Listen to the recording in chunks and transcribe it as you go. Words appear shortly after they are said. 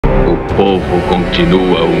O povo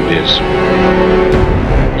continua o mesmo.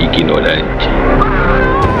 Ignorante.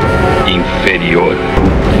 Inferior.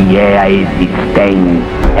 O que é a existência?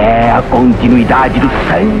 É a continuidade do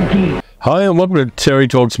sangue. Hi and welcome to Terry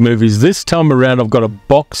Talks Movies. This time around I've got a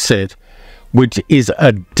box set which is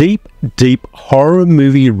a deep horror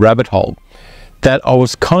movie rabbit hole that I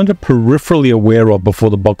was kind of peripherally aware of before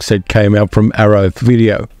the box set came out from Arrow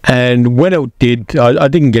Video. And when it did, I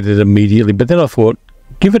didn't get it immediately, but then I thought,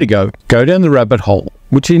 give it a go. Go down the rabbit hole,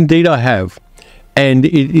 which indeed I have. And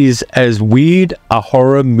it is as weird a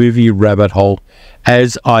horror movie rabbit hole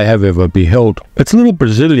as I have ever beheld. It's a little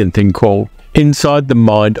Brazilian thing called Inside the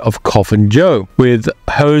Mind of Coffin Joe, with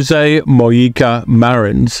José Mojica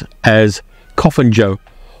Marins as Coffin Joe,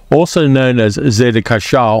 also known as Zé de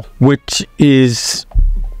Caixão, which is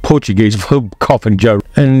Portuguese for Coffin Joe.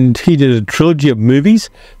 And he did a trilogy of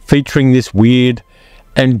movies featuring this weird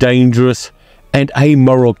and dangerous and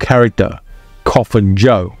amoral character, Coffin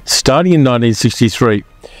Joe. Starting in 1963,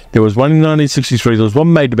 there was one in 1963, there was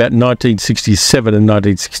one made about 1967 and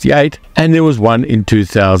 1968, and there was one in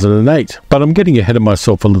 2008. But I'm getting ahead of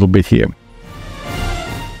myself a little bit here.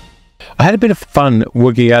 I had a bit of fun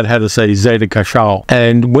working out how to say Zé de Caixão,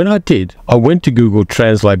 and when I did, I went to Google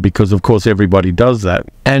Translate because of course everybody does that.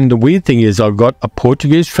 And the weird thing is I got a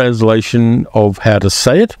Portuguese translation of how to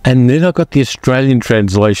say it, and then I got the Australian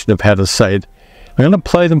translation of how to say it. I'm going to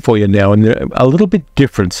play them for you now, and they're a little bit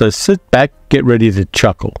different, so sit back, get ready to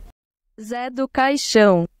chuckle. Zé do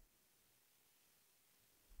Caixão.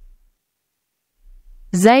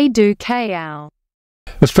 Zé do Caixão.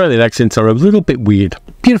 Australian accents are a little bit weird.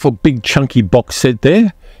 Beautiful big chunky box set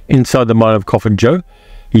there, Inside the Mind of Coffin Joe.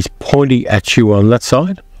 He's pointing at you on that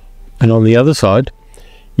side, and on the other side,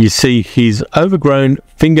 you see his overgrown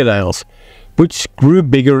fingernails, which grew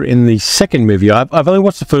bigger in the second movie. I've only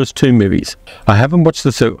watched the first two movies. I haven't watched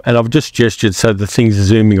the third, and I've just gestured so the thing's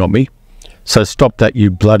zooming on me. So stop that,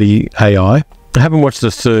 you bloody AI. I haven't watched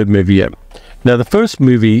the third movie yet. Now, the first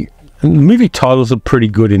movie, and the movie titles are pretty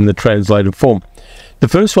good in the translated form. The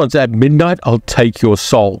first one's At Midnight, I'll Take Your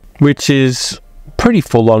Soul, which is pretty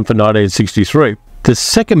full on for 1963. The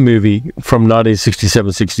second movie from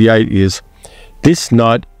 1967-68 is This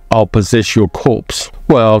Night, I'll Possess Your Corpse.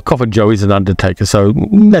 Well, Coffin Joe is an undertaker, so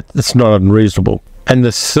that's not unreasonable. And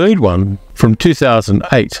the third one, from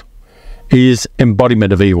 2008, is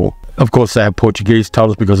Embodiment of Evil. Of course, they have Portuguese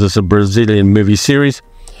titles because it's a Brazilian movie series,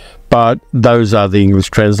 but those are the English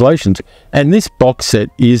translations. And this box set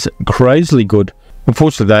is crazily good.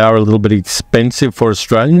 Unfortunately, they are a little bit expensive for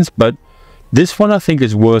Australians, but this one I think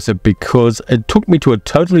is worth it because it took me to a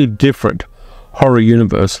totally different horror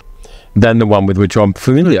universe than the one with which I'm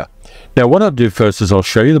familiar. Now, what I'll do first is I'll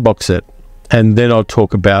show you the box set, and then I'll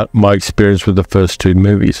talk about my experience with the first two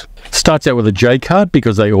movies. Starts out with a J card,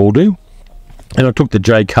 because they all do, and I took the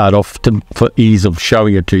J card off for ease of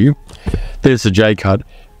showing it to you. There's the J card,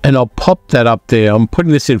 and I'll pop that up there. I'm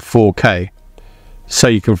putting this in 4K, so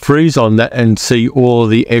you can freeze on that and see all of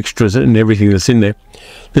the extras and everything that's in there.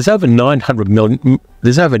 There's over 900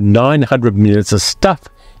 minutes of stuff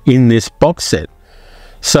in this box set.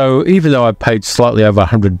 So even though I paid slightly over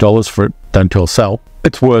 $100 for it, don't tell Sal,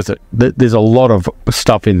 it's worth it. There's a lot of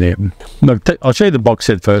stuff in there. I'll show you the box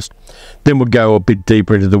set first, then we'll go a bit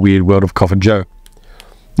deeper into the weird world of Coffin Joe.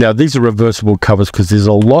 Now, these are reversible covers because there's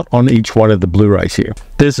a lot on each one of the Blu-rays here.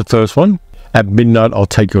 There's the first one, At Midnight, I'll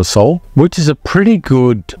Take Your Soul, which is a pretty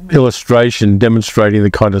good illustration demonstrating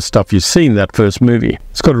the kind of stuff you see in that first movie.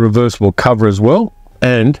 It's got a reversible cover as well,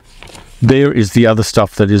 and there is the other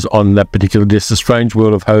stuff that is on that particular disc, The Strange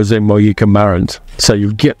World of José Mojica Marins. So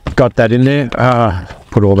you've got that in there.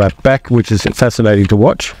 Put all that back, which is fascinating to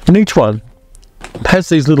watch. And each one has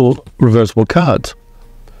these little reversible cards,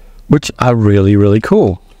 which are really, really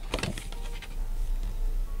cool.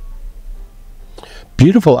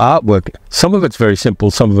 Beautiful artwork. Some of it's very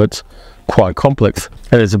simple, some of it's quite complex.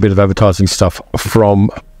 And there's a bit of advertising stuff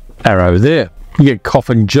from Arrow there. You get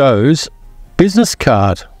Coffin Joe's business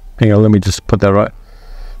card. Hang on, let me just put that right.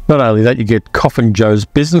 Not only that, you get Coffin Joe's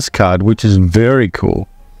business card, which is very cool.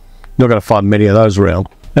 Not going to find many of those around.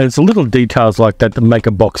 And it's little details like that that make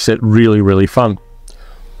a box set really, really fun.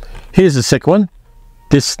 Here's the second one.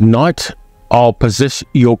 This Night, I'll Possess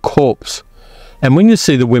Your Corpse. And when you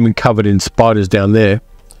see the women covered in spiders down there,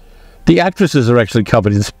 the actresses are actually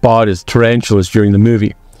covered in spiders, tarantulas during the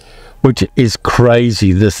movie, which is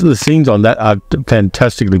crazy. The scenes on that are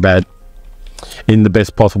fantastically bad in the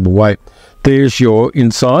best possible way. There's your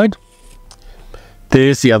inside.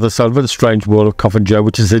 There's the other side of it, The Strange World of Coffin Joe,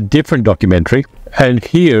 which is a different documentary. And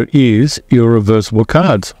here is your reversible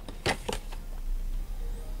cards.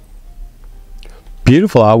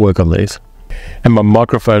 Beautiful artwork on these. And my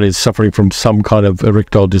microphone is suffering from some kind of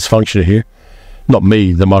erectile dysfunction here. Not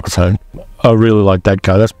me, the microphone. I really like that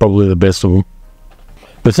card. That's probably the best of them.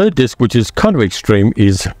 The third disc, which is kind of extreme,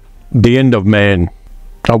 is The End of Man.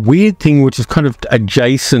 A weird thing which is kind of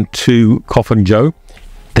adjacent to Coffin Joe.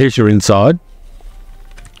 There's your inside.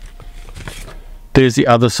 There's the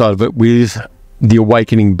other side of it with The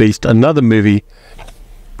Awakening Beast, another movie.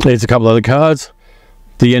 There's a couple other cards.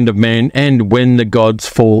 The End of Man and When the Gods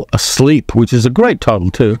Fall Asleep, which is a great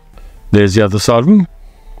title too. There's the other side of them.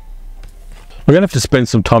 We're going to have to spend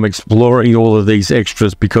some time exploring all of these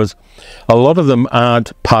extras because a lot of them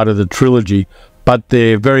aren't part of the trilogy, but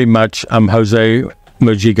they're very much José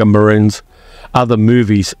Mojica Marins' other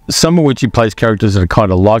movies, some of which he plays characters that are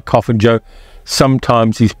kind of like Coffin Joe.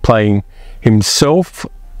 Sometimes he's playing himself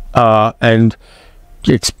and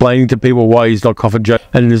explaining to people why he's not Coffin Joe.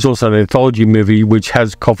 And there's also an anthology movie which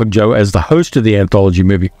has Coffin Joe as the host of the anthology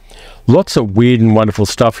movie. Lots of weird and wonderful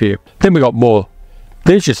stuff here. Then we got more.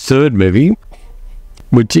 There's your third movie,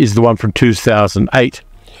 which is the one from 2008,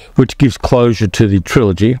 which gives closure to the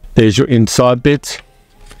trilogy. There's your inside bits.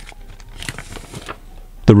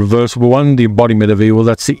 The reversible one, The Embodiment of Evil,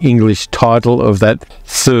 that's the English title of that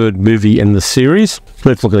third movie in the series.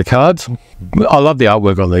 Let's look at the cards. I love the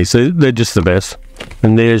artwork on these. They're just the best.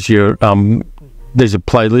 And there's your there's a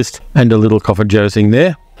playlist and a little Coffin Joe thing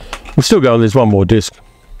there. We're still going. There's one more disc.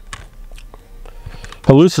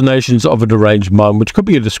 Hallucinations of a Deranged Mind, which could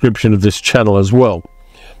be a description of this channel as well,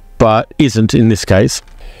 but isn't in this case.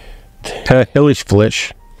 Hellish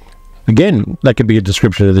Flesh. Again, that could be a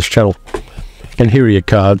description of this channel. And here are your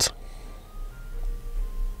cards.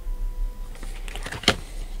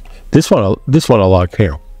 This one I like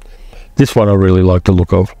here. This one I really like the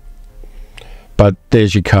look of. But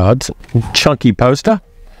there's your cards. Chunky poster,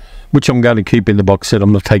 which I'm going to keep in the box set.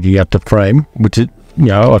 I'm not taking out the frame, which is, you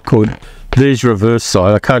know, I could. There's your reverse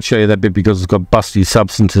side. I can't show you that bit because it's got busty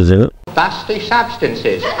substances in it. Busty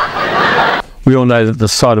substances. We all know that the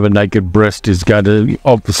sight of a naked breast is going to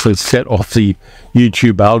obviously set off the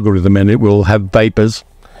YouTube algorithm, and it will have vapors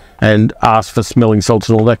and ask for smelling salts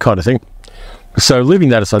and all that kind of thing. So leaving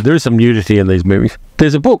that aside, there is some nudity in these movies.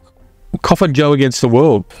 There's a book, Coffin Joe Against the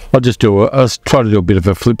World. I'll try to do a bit of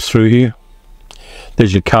a flip through here.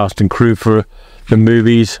 There's your cast and crew for the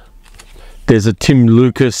movies. There's a Tim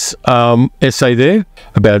Lucas essay there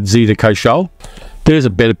about Zeta Caixão. There's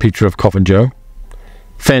a better picture of Coffin Joe.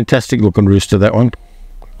 Fantastic looking rooster, that one.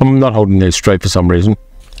 I'm not holding these straight for some reason.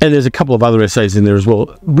 And there's a couple of other essays in there as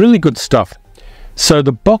well. Really good stuff. So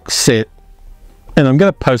the box set, and I'm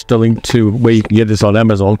going to post a link to where you can get this on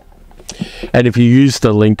Amazon. And if you use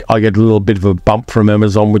the link, I get a little bit of a bump from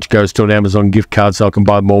Amazon, which goes to an Amazon gift card so I can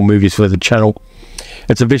buy more movies for the channel.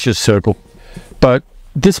 It's a vicious circle. But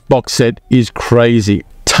this box set is crazy.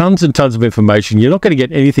 Tons and tons of information. You're not going to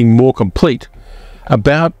get anything more complete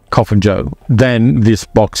about Coffin Joe than this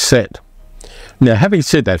box set. Now, having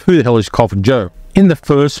said that, who the hell is Coffin Joe? In the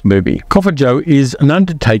first movie, Coffin Joe is an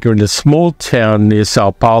undertaker in a small town near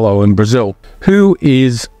Sao Paulo in Brazil who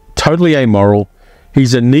is totally amoral.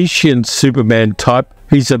 He's a Nietzschean Superman type.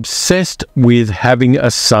 He's obsessed with having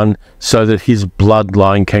a son so that his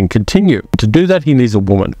bloodline can continue. To do that, he needs a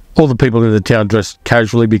woman. All the people in the town dress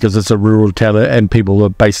casually because it's a rural town and people are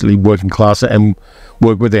basically working class and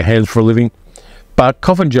work with their hands for a living. But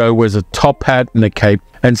Coffin Joe wears a top hat and a cape,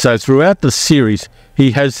 and so throughout the series,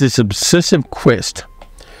 he has this obsessive quest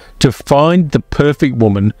to find the perfect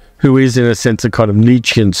woman who is, in a sense, a kind of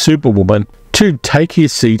Nietzschean superwoman to take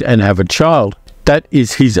his seat and have a child. That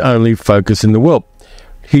is his only focus in the world.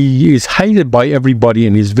 He is hated by everybody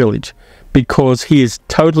in his village because he is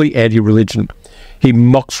totally anti-religion. He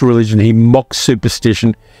mocks religion, he mocks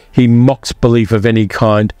superstition, he mocks belief of any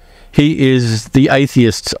kind. He is the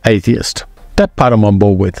atheist's atheist. That part I'm on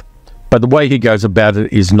board with. But the way he goes about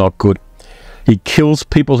it is not good. He kills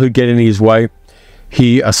people who get in his way.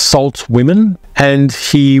 He assaults women, and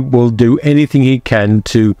he will do anything he can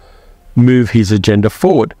to move his agenda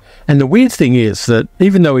forward. And the weird thing is that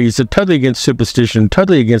even though he's totally against superstition,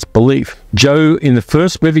 totally against belief, Joe in the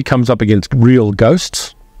first movie comes up against real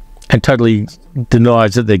ghosts and totally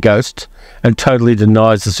denies that they're ghosts and totally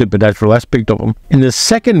denies the supernatural aspect of them. In the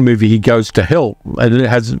second movie, he goes to hell, and it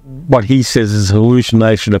has what he says is a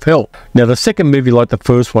hallucination of hell. Now, the second movie, like the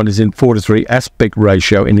first one, is in 4:3 aspect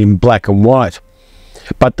ratio and in black and white.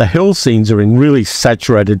 But the hell scenes are in really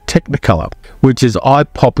saturated Technicolor, which is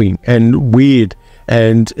eye-popping and weird,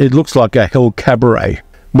 and it looks like a hell cabaret.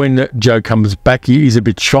 When Joe comes back, he's a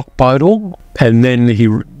bit shocked by it all, and then he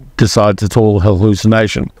decides it's all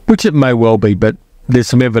hallucination, which it may well be, but there's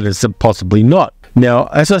some evidence that possibly not. Now,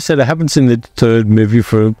 as I said, I haven't seen the third movie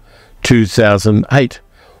from 2008.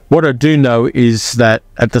 What I do know is that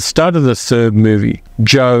at the start of the third movie,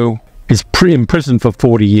 Joe is in prison for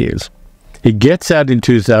 40 years. He gets out in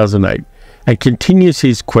 2008 and continues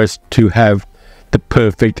his quest to have the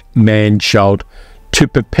perfect man-child to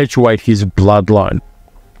perpetuate his bloodline.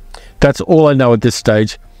 That's all I know at this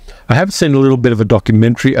stage. I have seen a little bit of a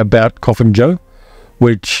documentary about Coffin Joe,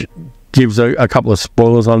 which gives a couple of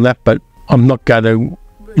spoilers on that, but I'm not going to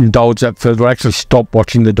indulge that further. I actually stopped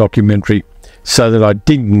watching the documentary so that I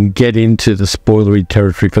didn't get into the spoilery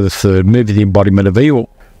territory for the third movie, The Embodiment of Evil.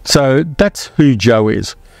 So that's who Joe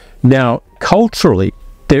is. Now, culturally,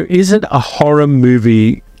 there isn't a horror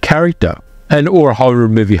movie character or a horror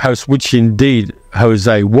movie host, which indeed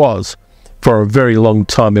Jose was for a very long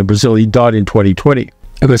time in Brazil. He died in 2020.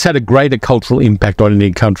 It has had a greater cultural impact on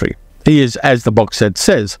any country. He is, as the box set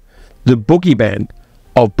says, the boogieman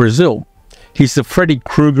of Brazil. He's the Freddy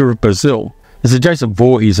Krueger of Brazil. There's a Jason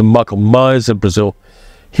Voorhees and Michael Myers of Brazil.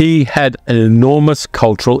 He had an enormous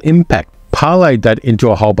cultural impact. Parlayed that into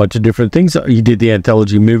a whole bunch of different things. He did the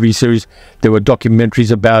anthology movie series. There were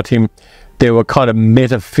documentaries about him. There were kind of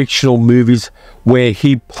meta-fictional movies where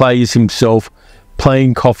he plays himself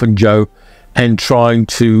playing Coffin Joe and trying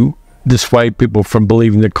to dissuade people from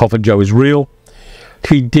believing that Coffin Joe is real.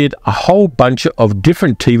 He did a whole bunch of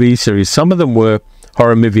different TV series. Some of them were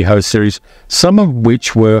horror movie host series, some of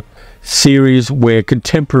which were series where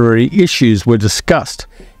contemporary issues were discussed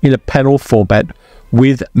in a panel format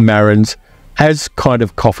with Marins as kind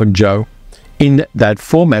of Coffin Joe in that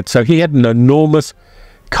format. So he had an enormous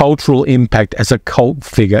cultural impact as a cult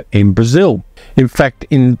figure in Brazil. In fact,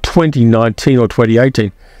 in 2019 or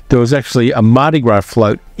 2018, there was actually a Mardi Gras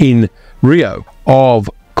float in Rio of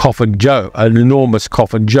Coffin Joe, an enormous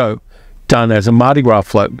Coffin Joe done as a Mardi Gras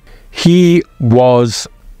float. He was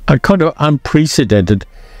a kind of unprecedented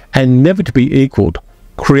and never to be equaled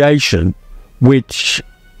creation, which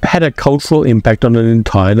had a cultural impact on an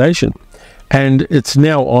entire nation. And it's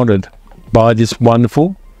now honoured by this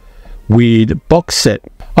wonderful, weird box set.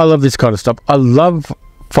 I love this kind of stuff. I love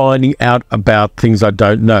finding out about things I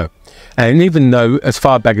don't know. And even though as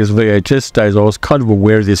far back as VHS days, I was kind of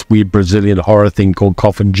aware of this weird Brazilian horror thing called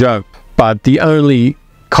Coffin Joe, but the only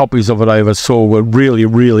copies of it I ever saw were really,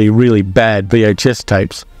 really, really bad VHS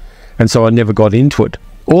tapes, and so I never got into it.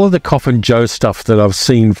 All of the Coffin Joe stuff that I've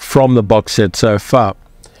seen from the box set so far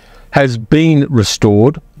has been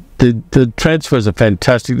restored. The transfers are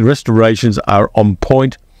fantastic. The restorations are on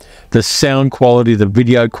point. The sound quality, the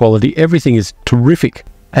video quality, everything is terrific.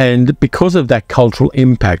 And because of that cultural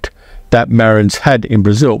impact that Marins had in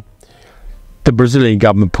Brazil, the Brazilian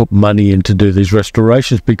government put money in to do these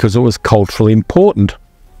restorations because it was culturally important.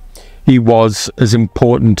 He was as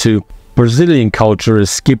important to Brazilian culture as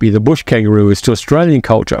Skippy the bush kangaroo is to Australian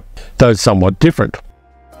culture, though somewhat different.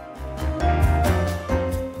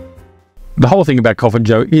 The whole thing about Coffin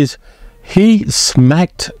Joe is he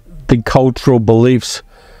smacked the cultural beliefs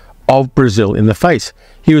of Brazil in the face.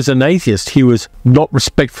 He was an atheist. He was not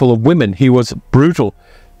respectful of women. He was brutal.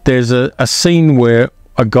 There's a scene where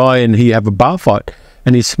a guy and he have a bar fight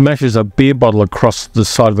and he smashes a beer bottle across the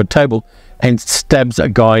side of a table and stabs a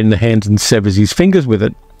guy in the hands and severs his fingers with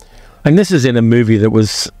it. And this is in a movie that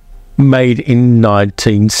was made in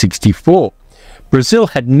 1964. Brazil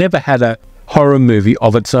had never had a horror movie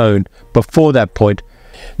of its own before that point.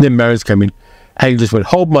 Then Marins came in and he just went,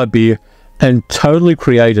 hold my beer, and totally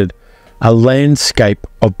created a landscape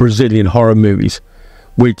of Brazilian horror movies,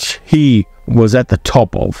 which he was at the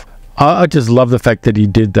top of. I just love the fact that he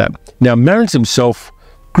did that. Now, Marins himself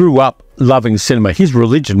grew up loving cinema. His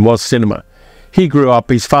religion was cinema. He grew up,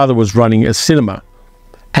 his father was running a cinema,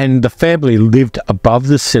 and the family lived above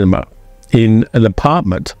the cinema in an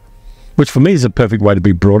apartment, which for me is a perfect way to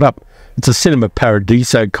be brought up. It's a cinema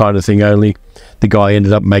paradiso kind of thing, only the guy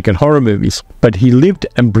ended up making horror movies. But he lived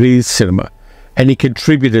and breathed cinema, and he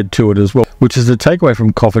contributed to it as well, which is the takeaway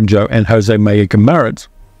from Coffin Joe and José Mojica Marins.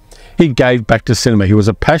 He gave back to cinema. He was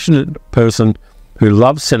a passionate person who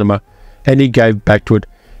loved cinema, and he gave back to it,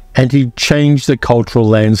 and he changed the cultural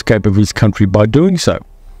landscape of his country by doing so.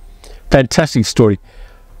 Fantastic story.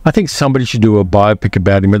 I think somebody should do a biopic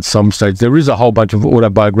about him at some stage. There is a whole bunch of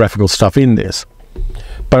autobiographical stuff in this,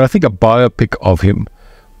 but I think a biopic of him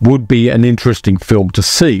would be an interesting film to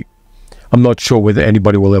see. I'm not sure whether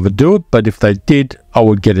anybody will ever do it, but if they did, I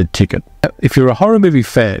would get a ticket. If you're a horror movie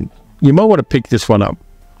fan, you might want to pick this one up.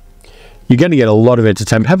 You're going to get a lot of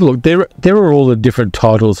entertainment. Have a look. There are all the different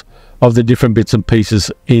titles of the different bits and pieces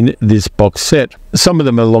in this box set. Some of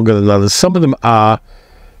them are longer than others. Some of them are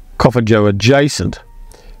Coffin Joe adjacent,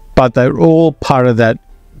 but they're all part of that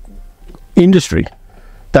industry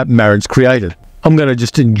that Marins created. I'm going to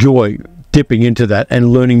just enjoy dipping into that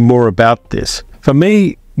and learning more about this. For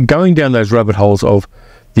me, going down those rabbit holes of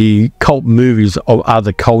the cult movies of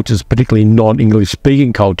other cultures, particularly non-English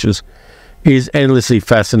speaking cultures, is endlessly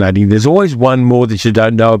fascinating. There's always one more that you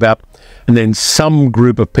don't know about, and then some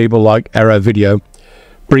group of people like Arrow Video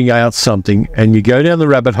bring out something, and you go down the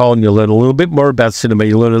rabbit hole and you learn a little bit more about cinema.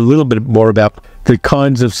 You learn a little bit more about the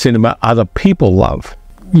kinds of cinema other people love.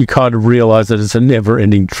 You kind of realize that it's a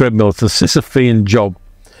never-ending treadmill. It's a Sisyphean job.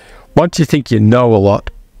 Once you think you know a lot,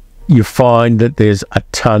 you find that there's a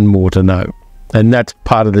ton more to know. And that's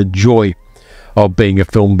part of the joy of being a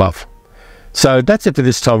film buff. So that's it for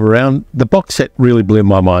this time around. The box set really blew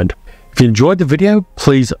my mind. If you enjoyed the video,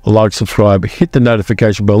 please like, subscribe, hit the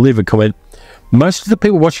notification bell, leave a comment. Most of the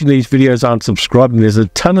people watching these videos aren't subscribed, and there's a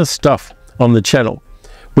ton of stuff on the channel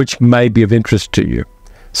which may be of interest to you.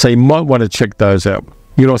 So you might want to check those out.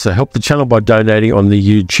 You can also help the channel by donating on the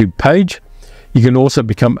YouTube page. You can also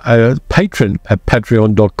become a patron at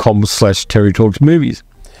patreon.com/TerryTalksMovies.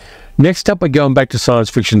 Next up, we're going back to Science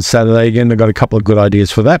Fiction Saturday again. I've got a couple of good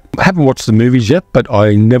ideas for that. I haven't watched the movies yet, but I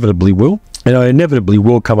inevitably will. And I inevitably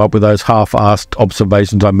will come up with those half-assed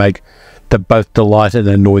observations I make that both delight and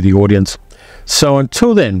annoy the audience. So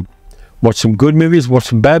until then, watch some good movies, watch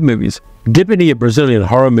some bad movies. Dip into your Brazilian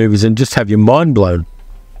horror movies and just have your mind blown.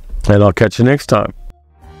 And I'll catch you next time.